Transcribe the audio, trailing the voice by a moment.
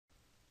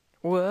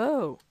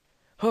Whoa!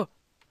 Huh!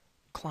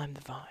 Climb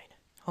the vine.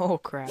 Oh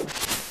crap.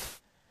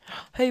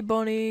 Hey,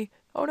 bunny!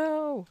 Oh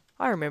no!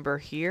 I remember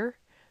here.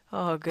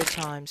 Oh, good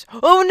times.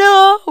 Oh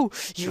no!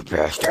 You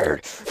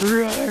bastard!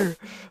 Rawr!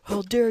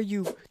 How dare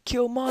you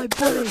kill my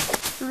bunny!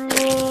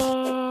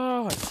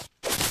 Rawr!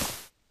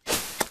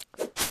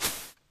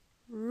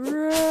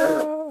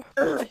 Rawr!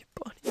 My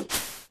bunny!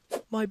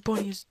 My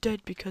bunny is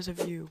dead because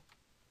of you.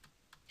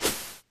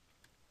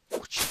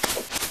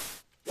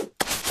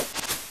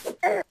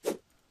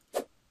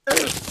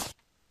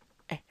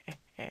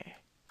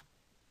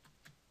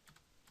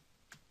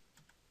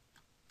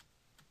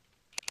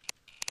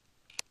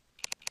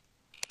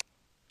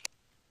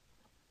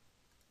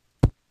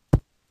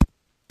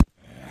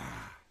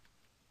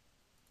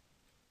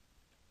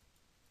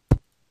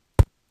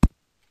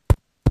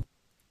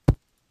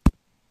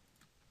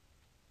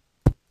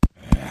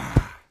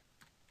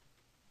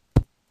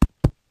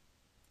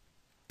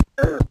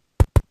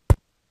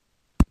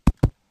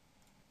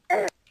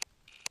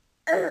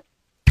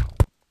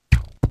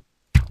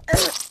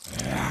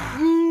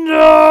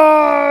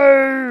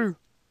 No!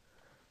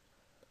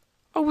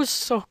 I was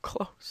so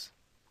close.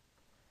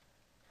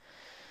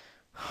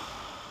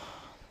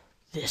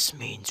 This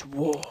means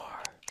war.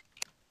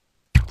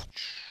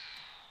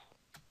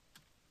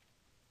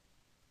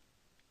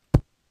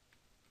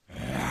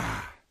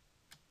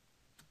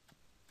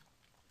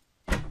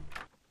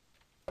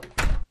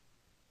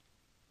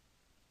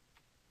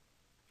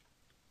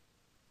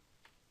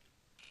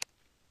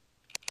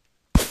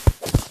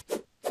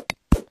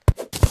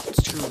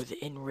 Screw the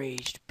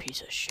enraged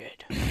piece of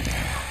shit.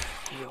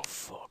 He'll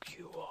fuck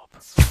you up.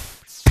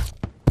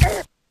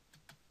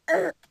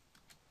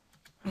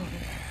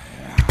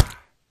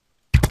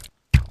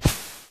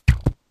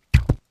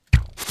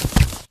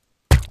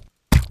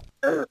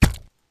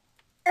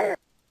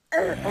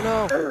 Oh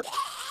no!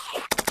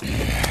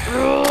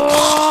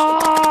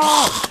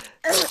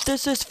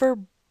 This is for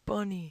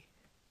Bunny.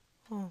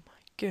 Oh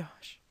my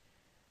gosh.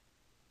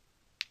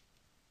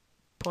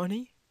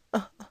 Bunny?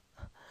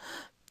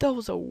 That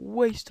was a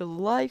waste of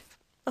life.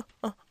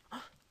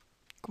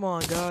 Come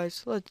on,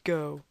 guys, let's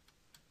go.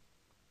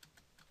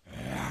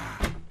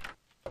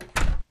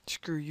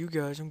 Screw you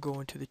guys, I'm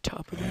going to the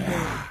top of the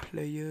mountain,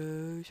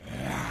 players.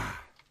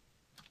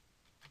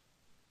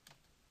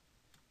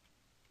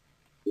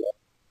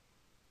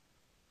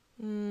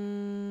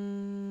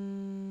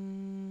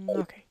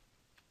 Okay.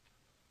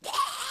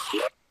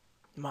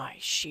 My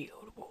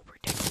shield will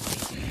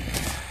protect me.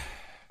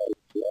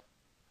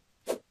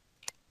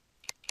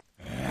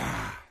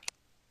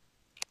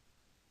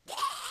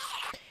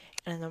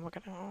 And then we're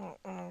gonna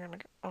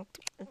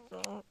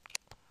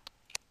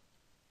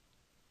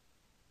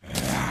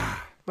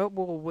what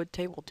will a wood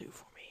table do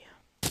for me?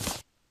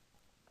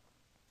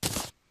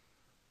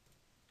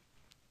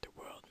 The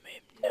world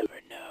may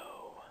never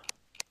know.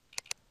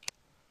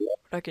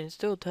 But I can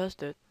still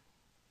test it.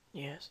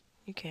 Yes,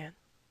 you can.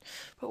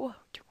 But what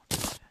do you want to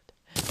do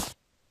that?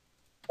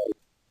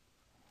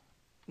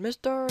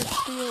 Mr.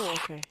 Steel,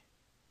 okay.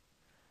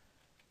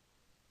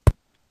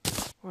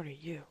 What are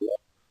you?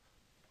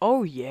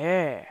 Oh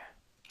yeah.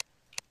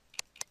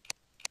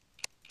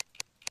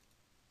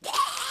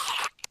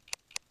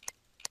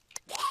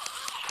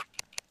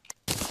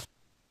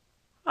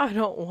 I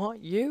don't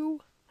want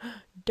you,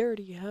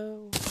 dirty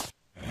hoe.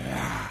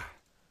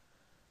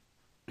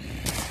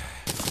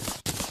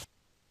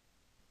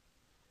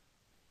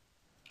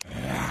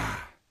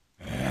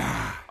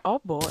 Oh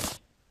boy.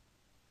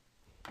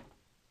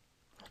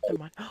 Never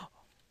mind.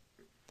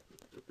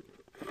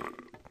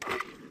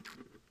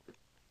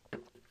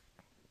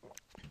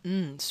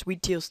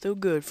 Sweet tea's still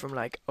good from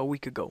like a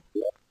week ago.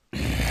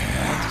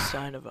 That's a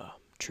sign of a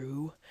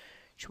true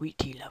sweet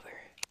tea lover.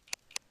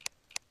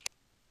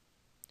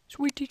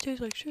 Sweet tea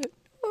tastes like shit.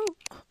 Oh,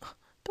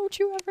 don't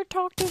you ever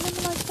talk to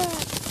him like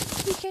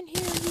that. He can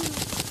hear you.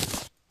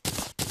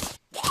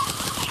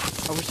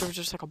 I wish there was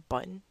just like a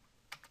button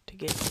to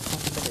get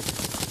unlimited.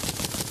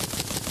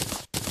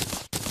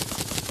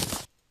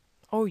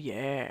 Oh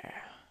yeah.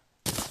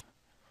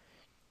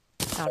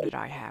 Now that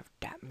I have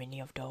that many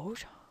of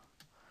those,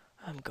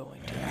 I'm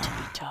going to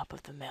the top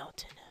of the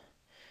mountain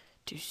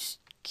to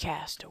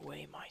cast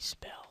away my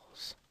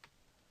spells.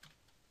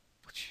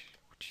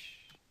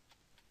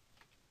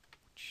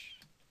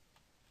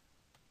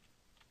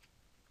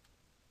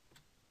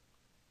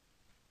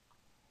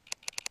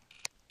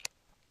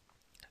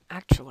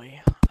 Actually,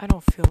 I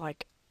don't feel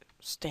like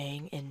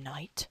staying in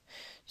night,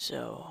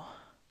 so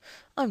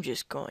I'm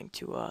just going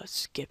to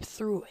skip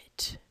through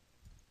it.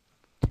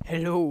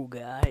 Hello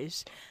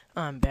guys,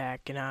 I'm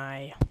back and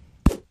I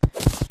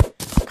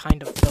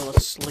kind of fell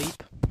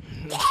asleep.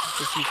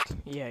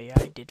 Yeah,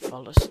 I did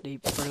fall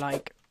asleep for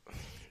like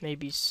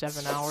maybe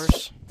 7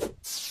 hours.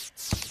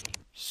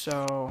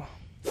 So,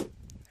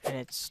 and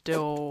it's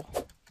still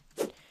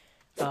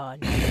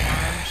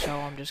nighttime, so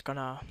I'm just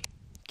gonna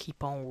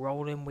keep on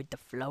rolling with the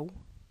flow.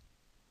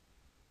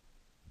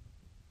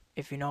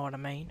 If you know what I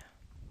mean.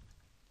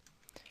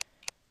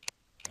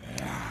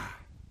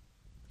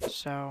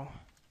 So,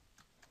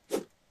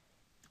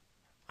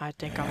 I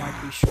think I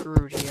might be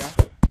screwed here.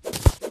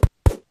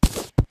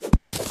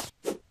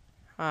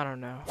 I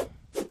don't know.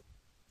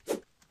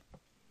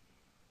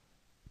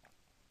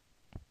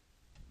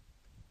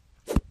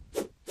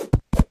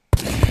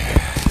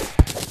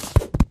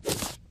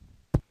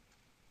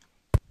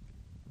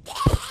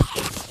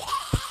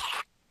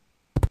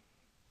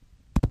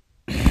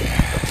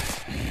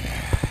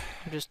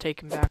 I'm just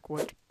taking back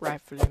what's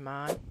rightfully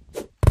mine.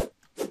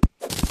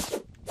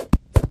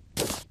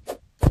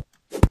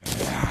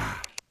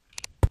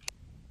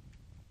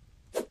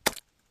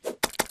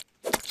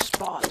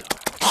 Sparta.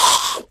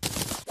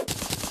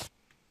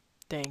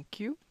 Thank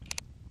you.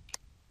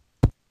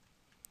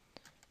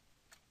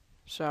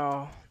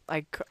 So,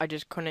 I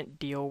just couldn't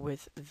deal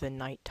with the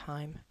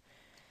nighttime.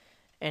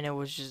 And it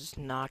was just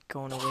not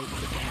going away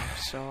quick enough.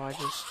 So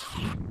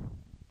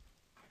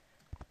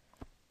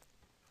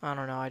I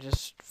don't know, I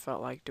just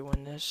felt like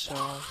doing this. So,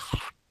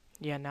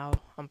 yeah, now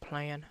I'm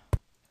playing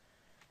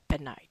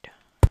at night.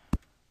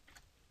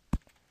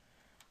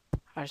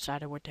 I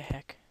decided, what the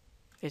heck.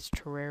 It's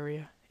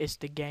Terraria. It's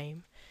the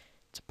game.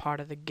 It's a part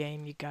of the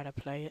game. You gotta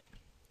play it.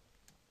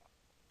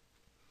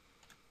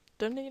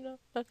 Danina,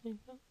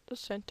 the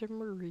Santa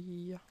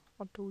Maria.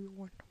 I'll do you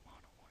one.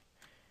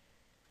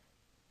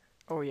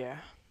 Oh yeah.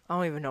 I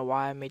don't even know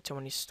why I made so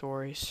many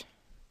stories.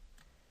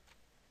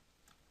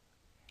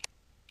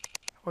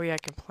 Oh yeah, I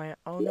can plant.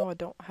 Oh no, I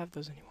don't have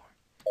those anymore.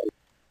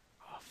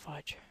 Oh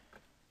fudge.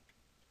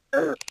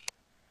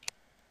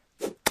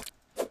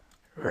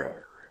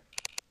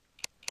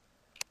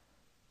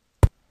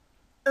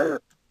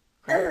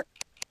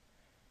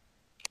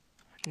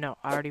 No,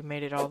 I already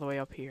made it all the way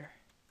up here.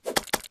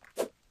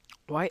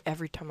 Why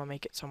every time I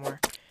make it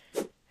somewhere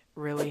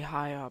really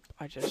high up,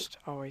 I just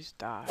always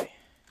die?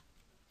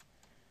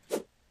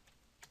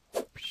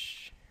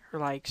 Or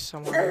like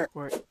somewhere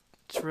where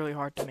it's really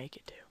hard to make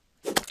it to.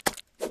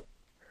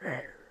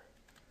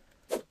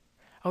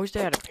 I wish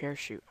they had a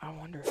parachute. I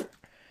wonder.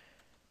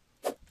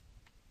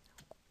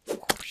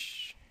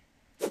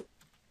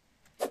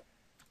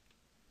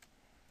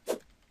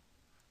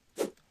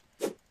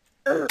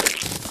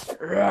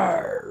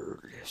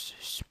 This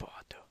is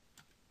Sparta.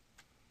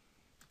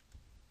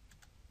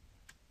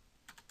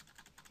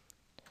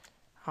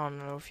 I don't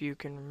know if you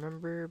can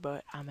remember,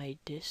 but I made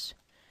this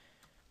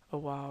a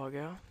while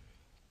ago.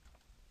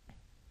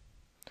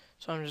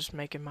 So I'm just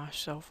making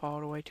myself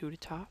all the way to the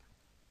top.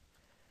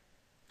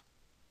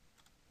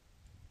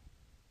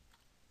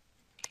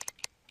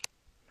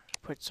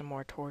 Put some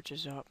more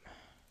torches up.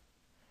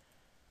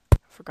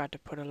 Forgot to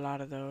put a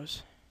lot of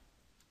those.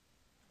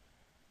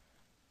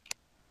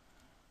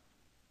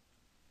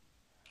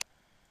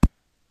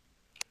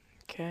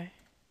 Okay.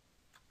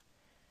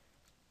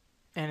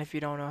 And if you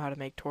don't know how to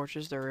make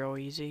torches, they're real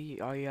easy.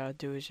 All you gotta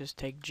do is just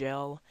take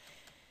gel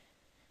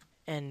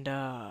and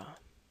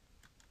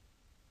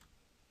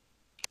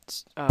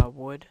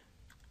wood.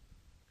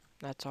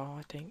 That's all,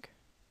 I think.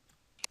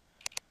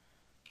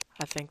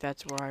 I think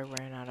that's where I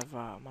ran out of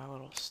my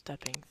little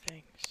stepping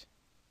things.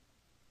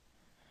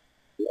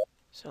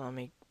 So let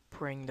me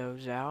bring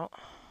those out.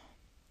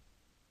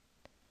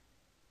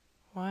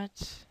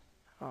 What?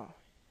 Oh,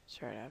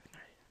 that's right, I have an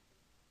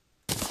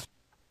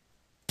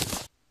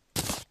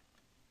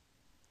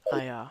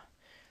idea.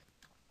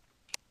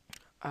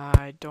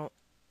 I don't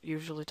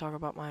usually talk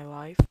about my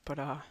life, but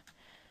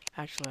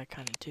actually I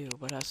kinda do,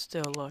 but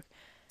still, look.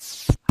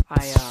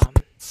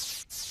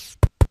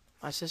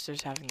 My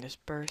sister's having this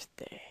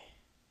birthday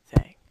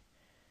thing.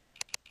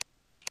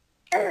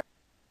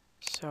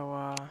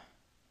 So,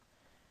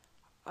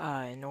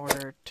 in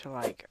order to,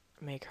 like,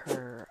 make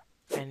her,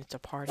 and it's a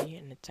party,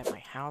 and it's at my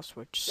house,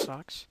 which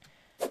sucks.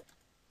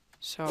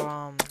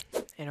 So,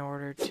 in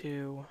order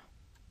to,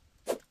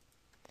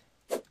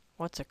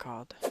 what's it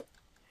called?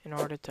 In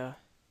order to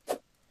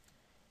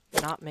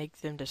not make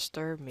them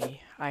disturb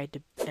me,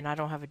 and I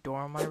don't have a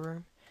door in my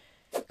room,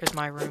 because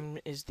my room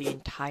is the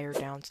entire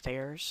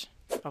downstairs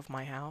of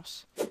my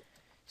house.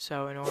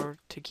 So in order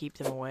to keep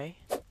them away,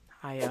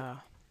 I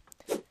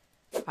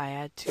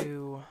had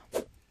to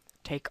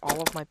take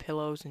all of my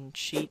pillows and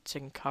sheets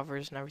and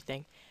covers and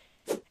everything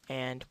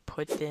and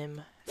put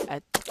them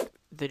at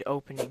the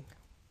opening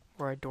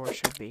where a door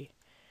should be.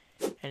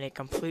 And it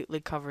completely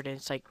covered it.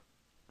 It's like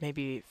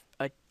maybe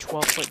a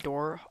 12-foot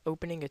door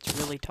opening. It's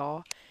really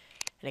tall.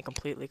 And it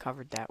completely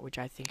covered that, which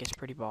I think is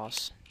pretty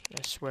boss.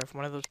 I swear, if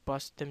one of those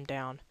busts them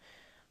down,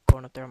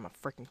 going up there, I'm gonna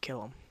freaking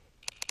kill them.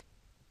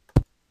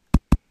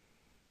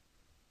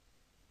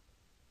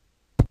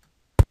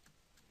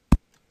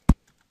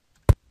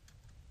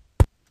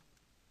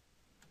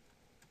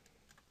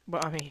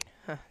 But I mean,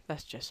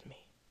 that's just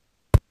me.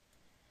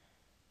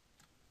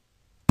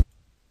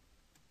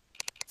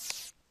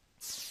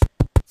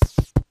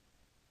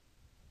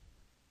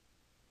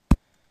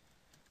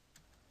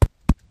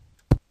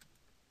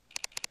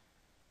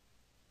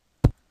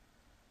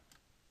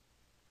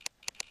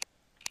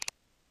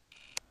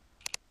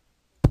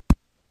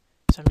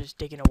 So I'm just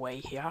digging away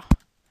here.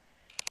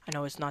 I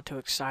know it's not too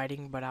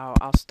exciting, but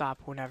I'll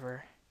stop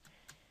whenever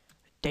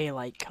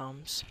daylight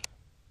comes.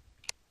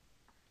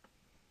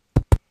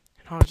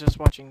 I was just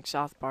watching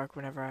South Park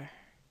whenever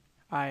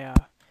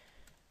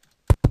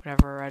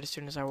whenever right as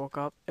soon as I woke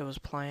up, it was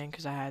playing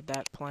because I had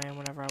that playing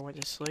whenever I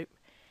went to sleep.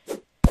 And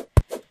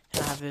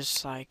I have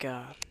this like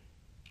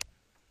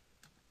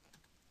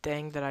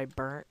thing that I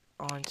burnt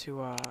onto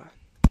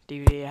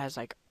DVD. It has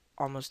like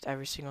almost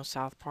every single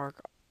South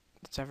Park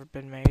that's ever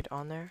been made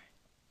on there.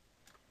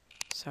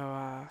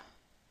 So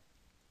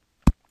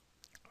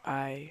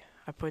I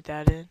put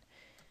that in,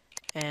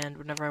 and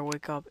whenever I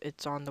wake up,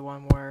 it's on the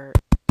one where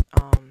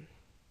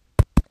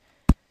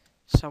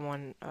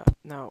someone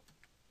no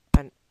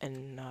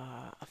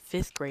a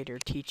fifth grader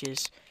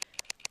teaches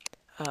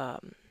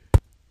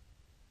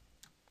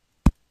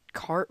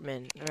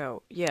Cartman.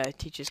 No, yeah, it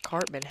teaches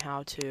Cartman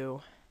how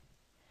to.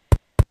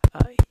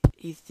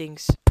 He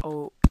thinks,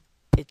 oh,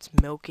 it's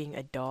milking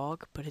a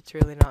dog, but it's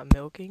really not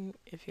milking,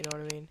 if you know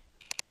what I mean.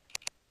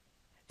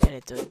 And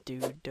it's a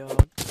dude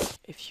dog,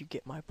 if you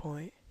get my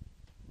point.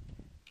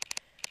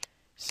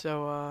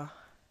 So,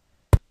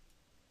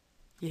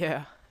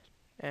 yeah,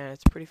 and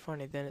it's pretty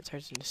funny. Then it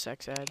turns into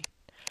sex ed.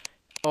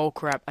 Oh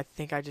crap! I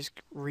think I just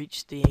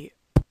reached the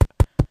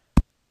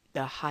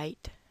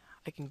height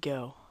I can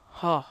go.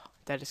 Huh,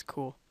 that is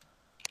cool.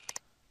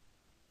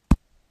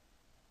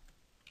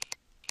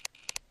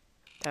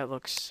 That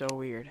looks so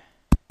weird.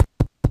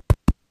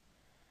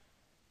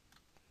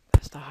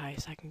 That's the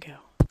highest I can go.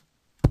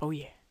 Oh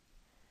yeah.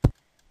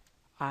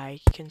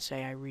 I can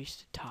say I reached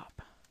the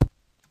top.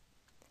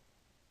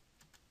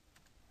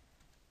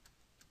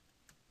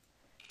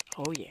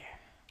 Oh yeah.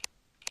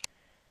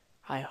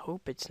 I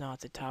hope it's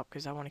not the top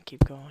because I want to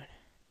keep going.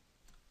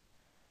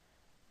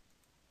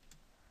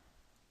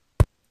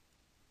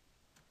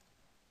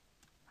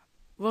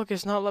 Look,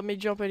 it's not letting me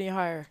jump any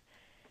higher.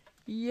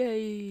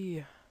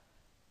 Yay!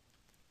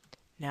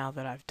 Now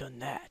that I've done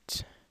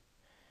that,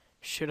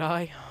 should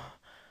I?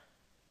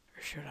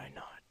 Or should I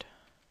not?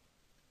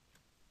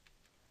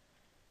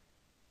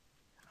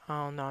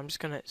 Oh no, I'm just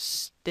gonna...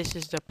 This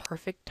is the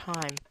perfect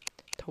time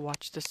to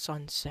watch the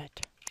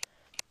sunset.